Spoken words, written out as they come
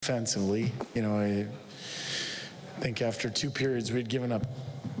Defensively, I think after 2 periods we'd given up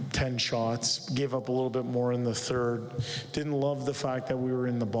 10 shots, gave up a little bit more in the third. Didn't love the fact that we were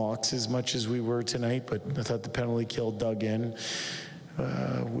in the box as much as we were tonight, but I thought the penalty kill dug in.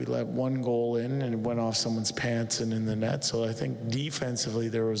 We let 1 goal in and it went off someone's pants and in the net, so I think defensively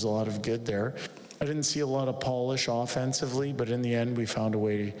there was a lot of good there. I didn't see a lot of polish offensively, but in the end we found a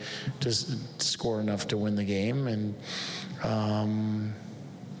way to score enough to win the game, and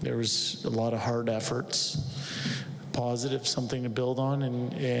there was a lot of hard efforts, positive, something to build on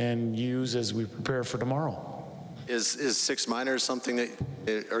and use as we prepare for tomorrow. Is 6 minors something that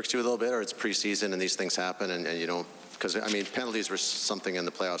it irks you a little bit, or it's preseason and these things happen and you don't, because I mean penalties were something in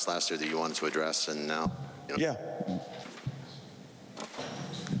the playoffs last year that you wanted to address, and now Yeah,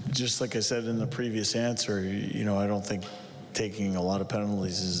 just like I said in the previous answer, I don't think taking a lot of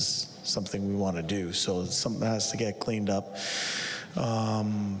penalties is something we want to do, so it's something that has to get cleaned up.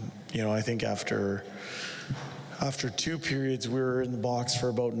 I think after 2 periods, we were in the box for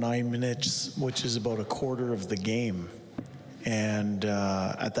about 9 minutes, which is about a quarter of the game, and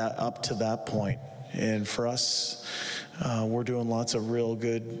up to that point. And for us, we're doing lots of real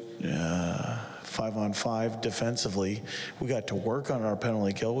good 5-on-5 defensively. We got to work on our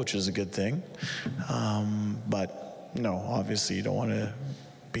penalty kill, which is a good thing. But no, obviously you don't want to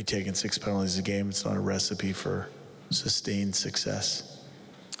be taking 6 penalties a game. It's not a recipe for sustained success.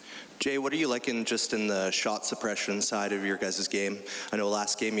 Jay, what are you liking just in the shot suppression side of your guys' game? I know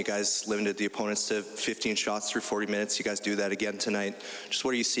last game you guys limited the opponents to 15 shots through 40 minutes. You guys do that again tonight. Just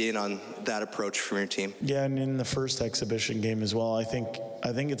what are you seeing on that approach from your team? Yeah, and in the first exhibition game as well, I think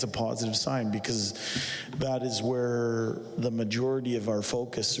it's a positive sign, because that is where the majority of our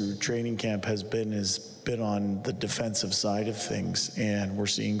focus through training camp has been on the defensive side of things, and we're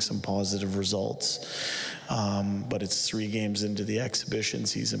seeing some positive results. But it's 3 games into the exhibition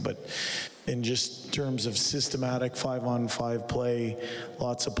season. But in just terms of systematic 5-on-5 play,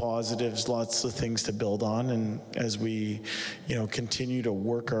 lots of positives, lots of things to build on. And as we, continue to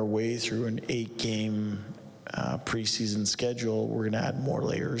work our way through an 8-game preseason schedule, we're going to add more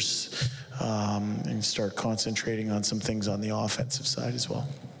layers and start concentrating on some things on the offensive side as well.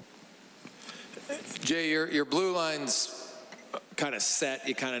 Jay, your blue line's kind of set.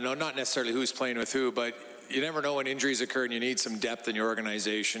 You kind of know, not necessarily who's playing with who, but you never know when injuries occur and you need some depth in your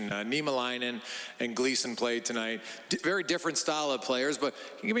organization. Niemelainen and Gleason played tonight. Very different style of players, but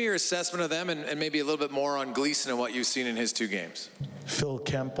can you give me your assessment of them and maybe a little bit more on Gleason and what you've seen in his 2 games? Phil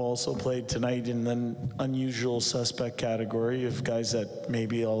Kemp also played tonight in the unusual suspect category of guys that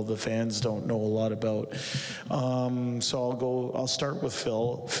maybe all the fans don't know a lot about. So I'll start with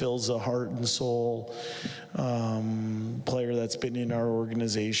Phil. Phil's a heart and soul player that's been in our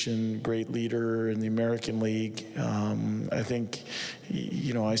organization, great leader in the American League. I think,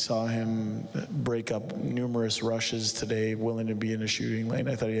 I saw him break up numerous rushes today, willing to be in a shooting lane.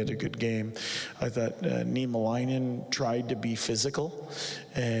 I thought he had a good game. I thought Niemelainen tried to be physical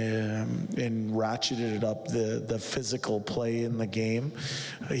and ratcheted up the physical play in the game.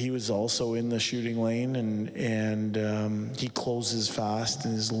 He was also in the shooting lane, and he closes fast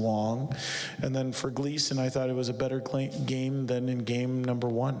and is long. And then for Gleason, I thought it was a better game than in game number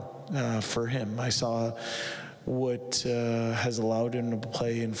 1 for him. I saw what has allowed him to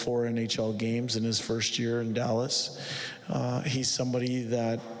play in 4 NHL games in his first year in Dallas. He's somebody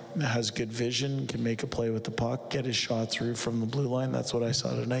that has good vision, can make a play with the puck, get his shot through from the blue line. That's what I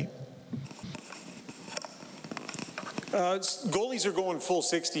saw tonight. Goalies are going full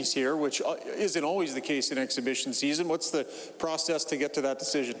 60s here, which isn't always the case in exhibition season. What's the process to get to that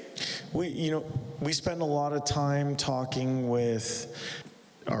decision? We spend a lot of time talking with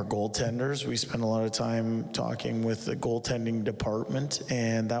our goaltenders. We spend a lot of time talking with the goaltending department,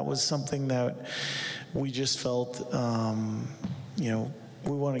 and that was something that we just felt,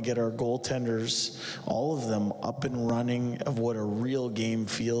 we want to get our goaltenders, all of them, up and running of what a real game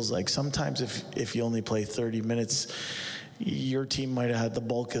feels like. Sometimes if you only play 30 minutes, your team might have had the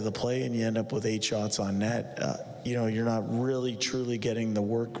bulk of the play and you end up with 8 shots on net. You're not really truly getting the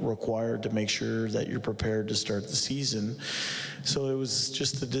work required to make sure that you're prepared to start the season. So it was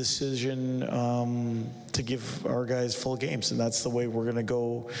just a decision to give our guys full games, and that's the way we're going to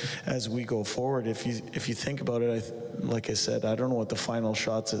go as we go forward. If you think about it, like I said, I don't know what the final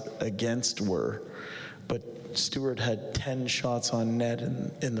shots against were, but Stewart had 10 shots on net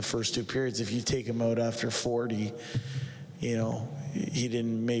in the first 2 periods. If you take him out after 40, he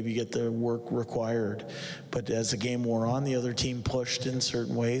didn't maybe get the work required. But as the game wore on, the other team pushed in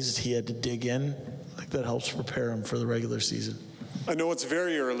certain ways. He had to dig in. I think that helps prepare him for the regular season. I know it's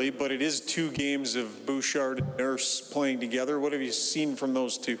very early, but it is 2 games of Bouchard and Nurse playing together. What have you seen from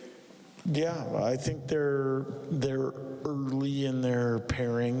those two? Yeah, I think they're early in their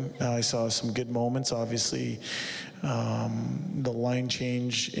pairing. I saw some good moments. Obviously, the line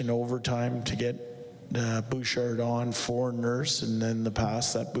change in overtime to get Bouchard on for Nurse, and then the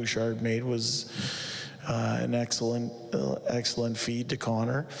pass that Bouchard made was an excellent feed to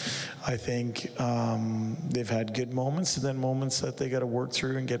Connor. I think they've had good moments and then moments that they got to work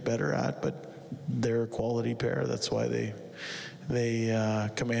through and get better at, but they're a quality pair. That's why they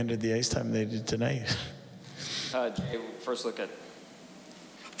commanded the ice time they did tonight. Jay, first look at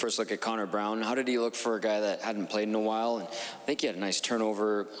Connor Brown. How did he look for a guy that hadn't played in a while? And I think he had a nice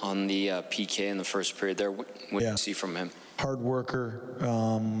turnover on the PK in the first period there. What did you see from him? Hard worker,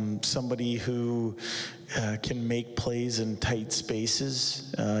 somebody who can make plays in tight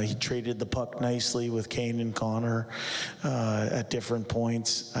spaces. He traded the puck nicely with Kane and Connor at different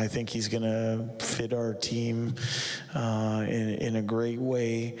points. I think he's going to fit our team in a great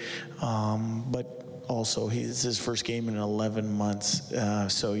way. But also, it's his first game in 11 months.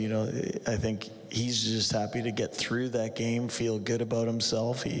 So, I think he's just happy to get through that game, feel good about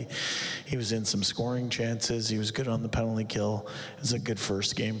himself. He was in some scoring chances. He was good on the penalty kill. It's a good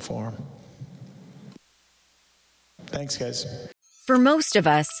first game for him. Thanks, guys. For most of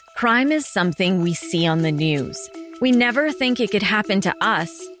us, crime is something we see on the news. We never think it could happen to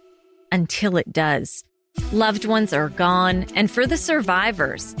us until it does. Loved ones are gone, and for the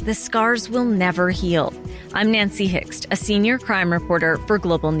survivors, the scars will never heal. I'm Nancy Hixt, a senior crime reporter for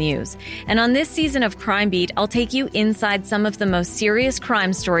Global News. And on this season of Crime Beat, I'll take you inside some of the most serious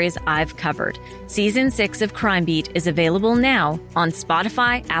crime stories I've covered. Season 6 of Crime Beat is available now on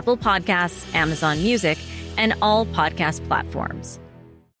Spotify, Apple Podcasts, Amazon Music, and all podcast platforms.